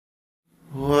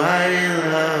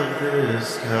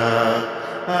this cup.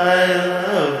 I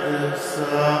love this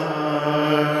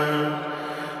art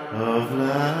of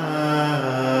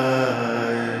life.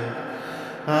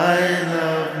 I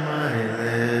love my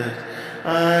lid.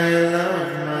 I love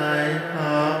my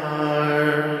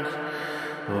heart.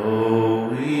 Oh,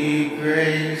 we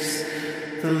grace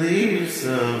the leaves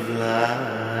of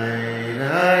light.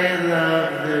 I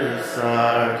love this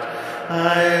art.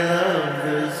 I love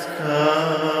this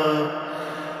cup.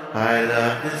 I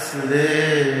love this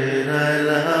lid. I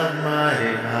love my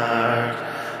heart.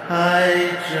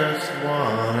 I just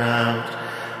want out.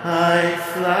 I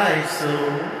fly so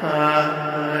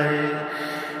high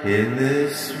in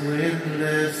this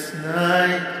windless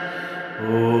night.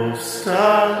 Oh,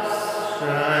 stars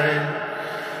shine,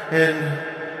 and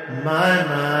my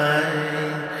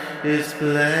mind is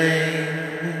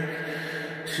blank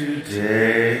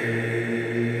today.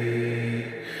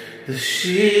 The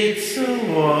sheets are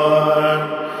warm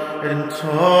and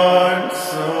torn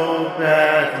so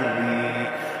badly.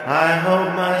 I hope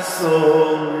my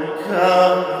soul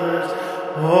recovers.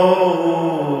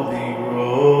 Oh, the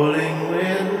rolling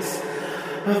winds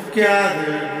have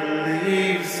gathered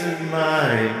leaves in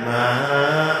my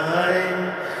mind.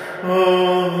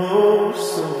 Oh,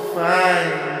 so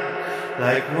fine,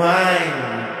 like wine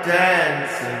we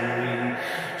dance and we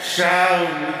shout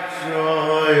with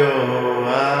joy. Oh,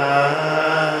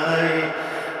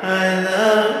 I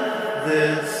love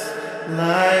this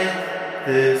life,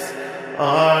 this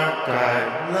art. I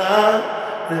love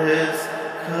this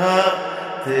cup,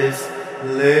 this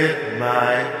lit.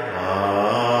 My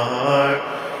heart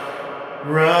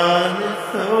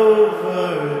runneth over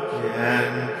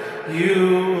again.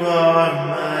 You are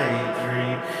my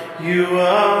dream, you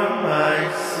are my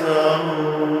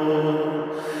soul.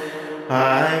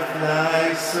 I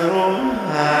fly so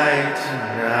high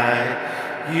tonight.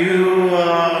 You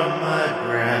are my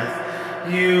breath,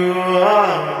 you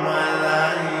are my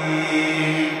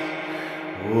light.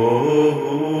 Oh,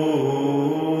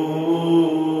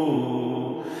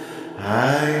 I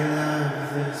love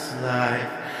this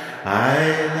life. I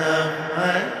love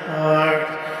my heart.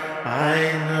 I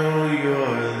know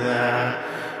you're there.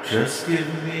 Just give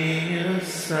me a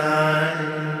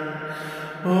sign.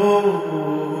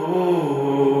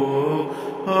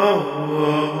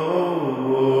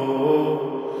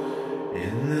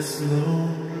 In this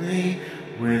lonely,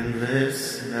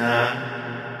 windless night.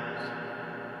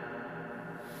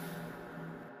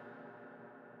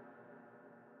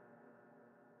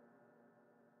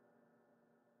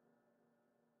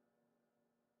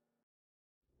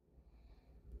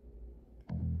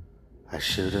 I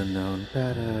should have known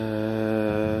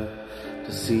better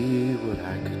to see what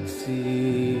I could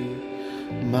see.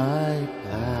 My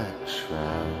black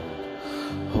shroud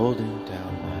holding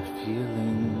down my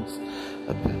feelings,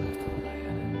 a pillow for my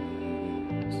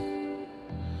enemies.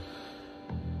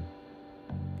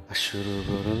 I should have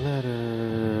wrote a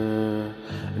letter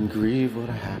and grieve what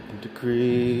I happened to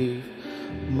grieve.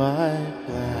 My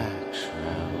black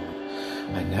shroud,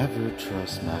 I never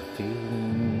trust my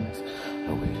feelings.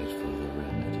 I waited for the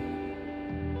remedy.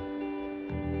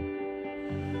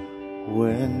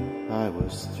 When I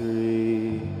was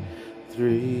three,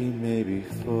 maybe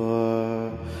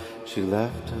four, she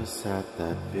left us at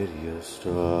that video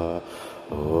store.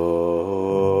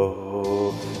 Oh,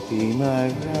 be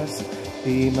my rest,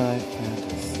 be my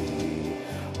fantasy.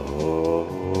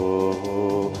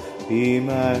 Oh, be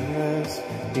my rest,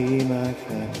 be my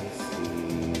fantasy.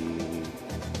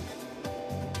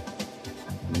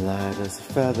 I'm light as a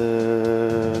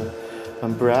feather,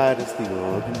 I'm bright as the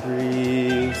organ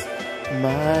breeze.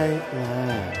 My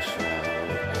black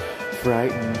shroud,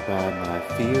 frightened by my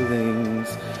feelings,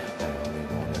 I only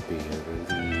want to be a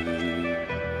relief.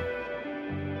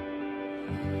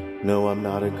 No, I'm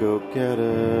not a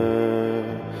go-getter,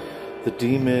 the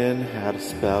demon had a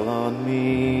spell on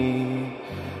me.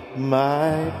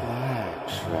 My black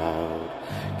shroud,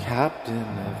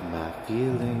 captain of my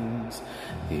feelings,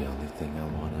 the only thing I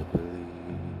want to believe.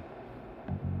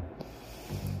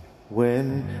 When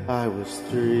I was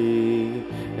 3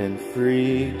 and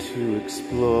free to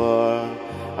explore,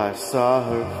 I saw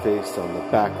her face on the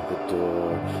back of the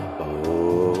door.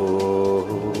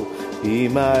 Oh, be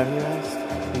my rest,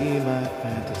 be my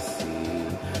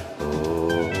fantasy.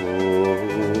 Oh,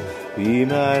 be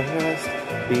my rest,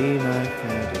 be my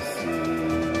fantasy.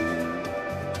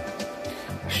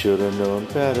 I should have known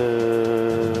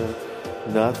better.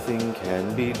 Nothing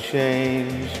can be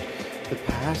changed. The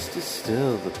past is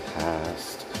still the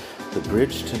past, the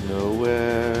bridge to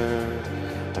nowhere.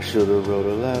 I should have wrote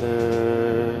a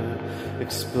letter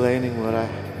explaining what I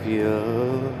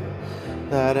feel,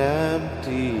 that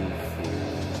empty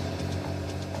feeling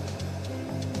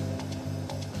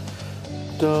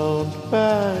Don't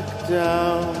back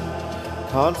down,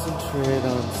 concentrate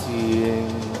on seeing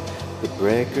the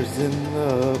breakers in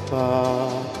the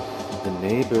bar, the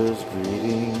neighbors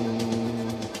greeting.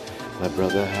 My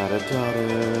brother had a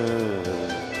daughter,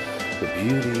 the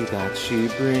beauty that she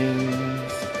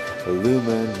brings,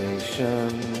 illumination.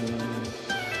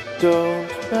 Don't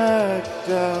back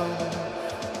down,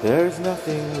 there's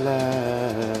nothing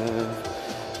left.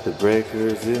 The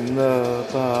breakers in the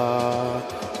bar,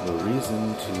 no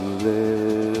reason to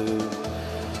live.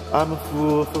 I'm a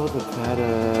fool for the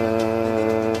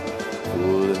better,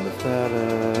 fool in the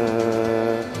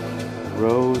fetter.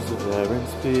 Rose of Aaron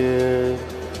Spear,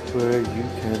 where you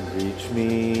can reach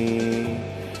me.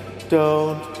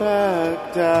 Don't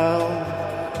back down,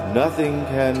 nothing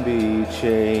can be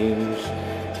changed.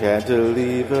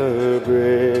 Cantilever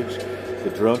bridge, the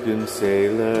drunken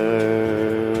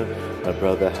sailor. My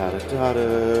brother had a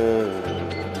daughter,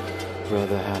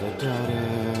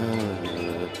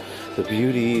 the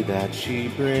beauty that she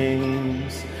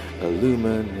brings,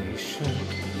 illumination,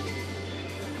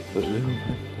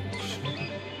 illumination,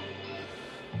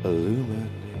 illumination.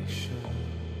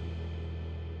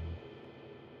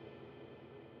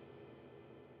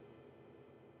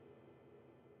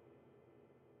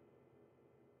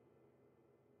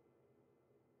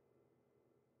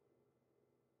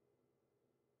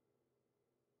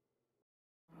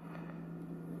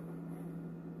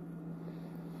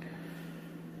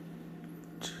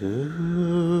 Do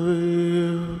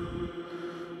you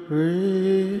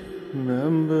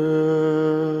remember?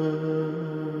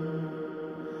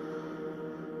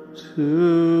 Do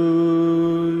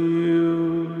you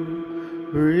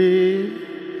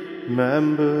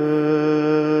remember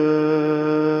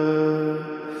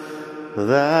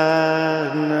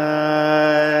that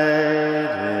night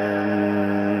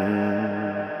in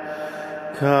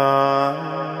contest?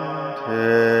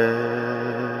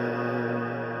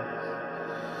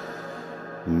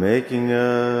 Making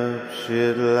up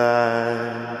shit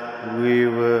like we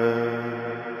were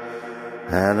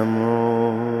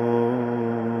animals.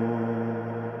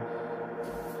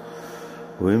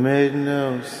 We made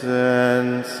no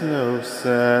sense, no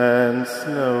sense,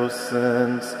 no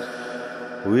sense.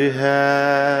 We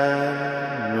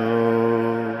had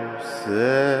no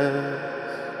sense.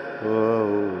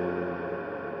 Whoa.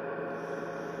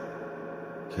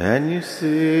 Can you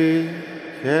see?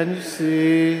 Can you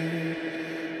see?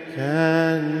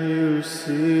 Can you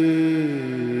see?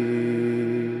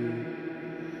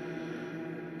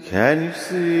 Can you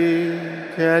see?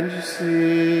 Can you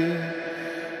see?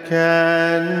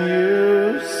 Can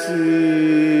you see?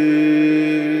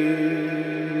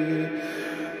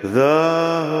 The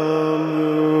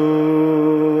moon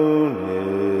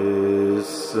is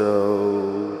so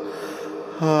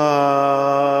hollow.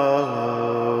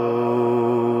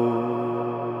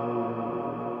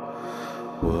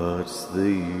 What's the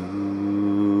use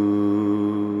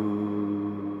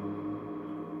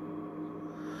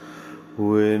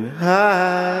when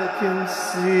I can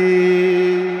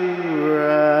see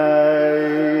right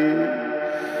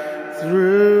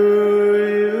through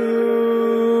you?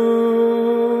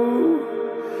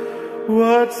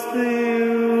 What's the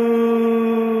use?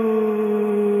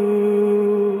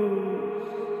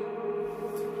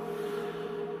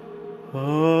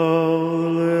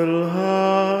 Oh, little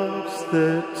hearts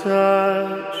that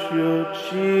touch your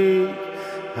cheek,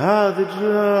 how the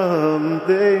drum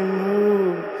they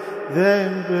move, they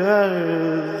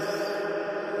embarrass.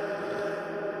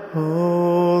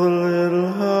 Oh, the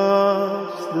little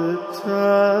hearts that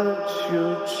touch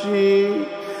your cheek,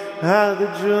 how the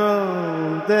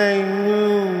drum they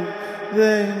move,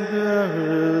 they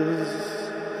embarrass.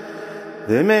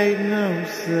 They made no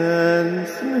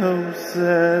sense, no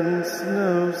sense,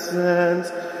 no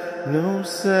sense, no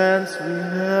sense. We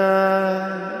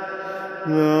had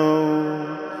no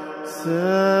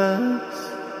sense.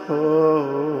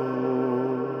 Oh.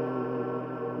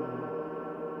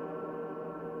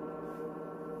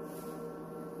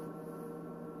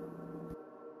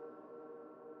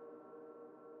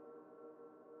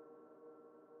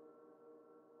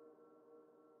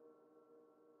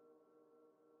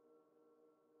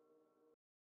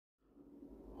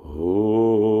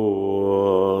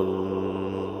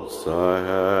 Once I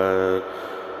had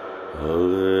a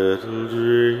little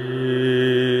dream,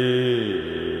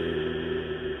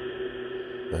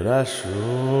 and I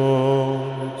showed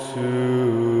it to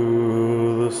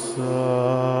the sun.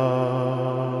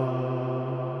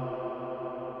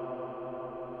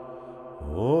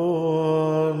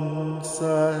 Once I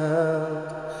had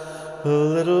a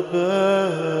little birdie,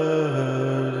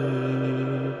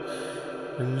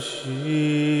 and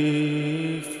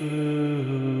she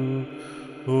flew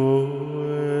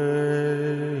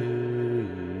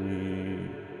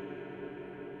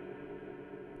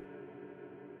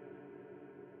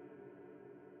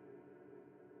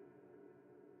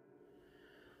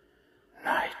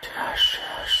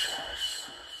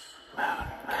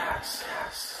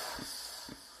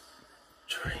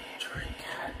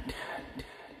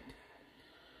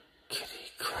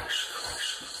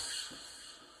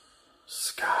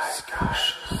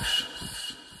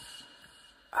bushes,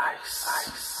 ice,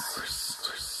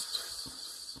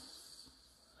 crystals,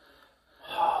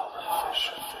 hall of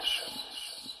vision,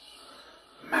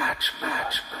 match,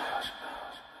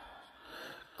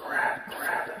 grand,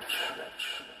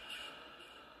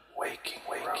 waking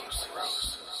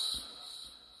roses,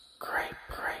 grape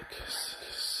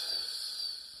kisses,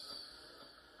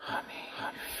 honey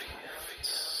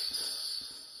fields,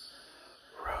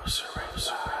 rose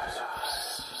eyes,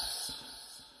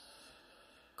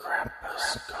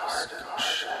 grandpa's garden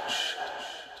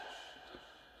shed,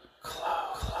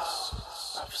 clouds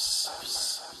of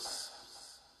summer,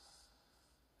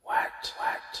 wet,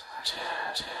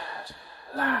 tad,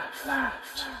 laugh,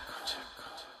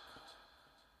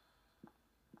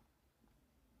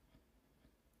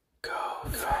 go,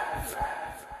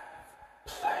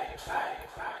 play,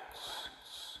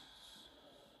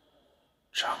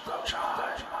 jungle,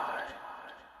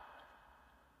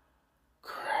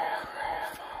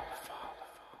 crab,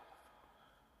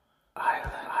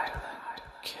 island,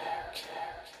 care,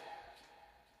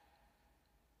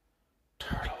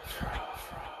 turtle,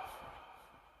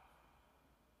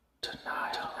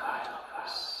 denial,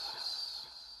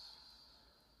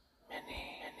 mini,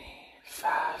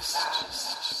 fast,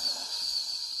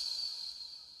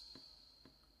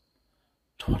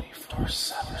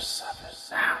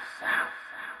 24/7, now,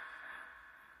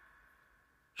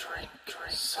 drink,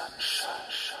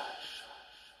 sunshine,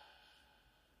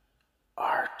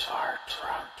 art,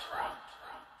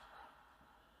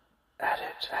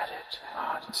 edit,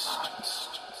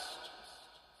 monster,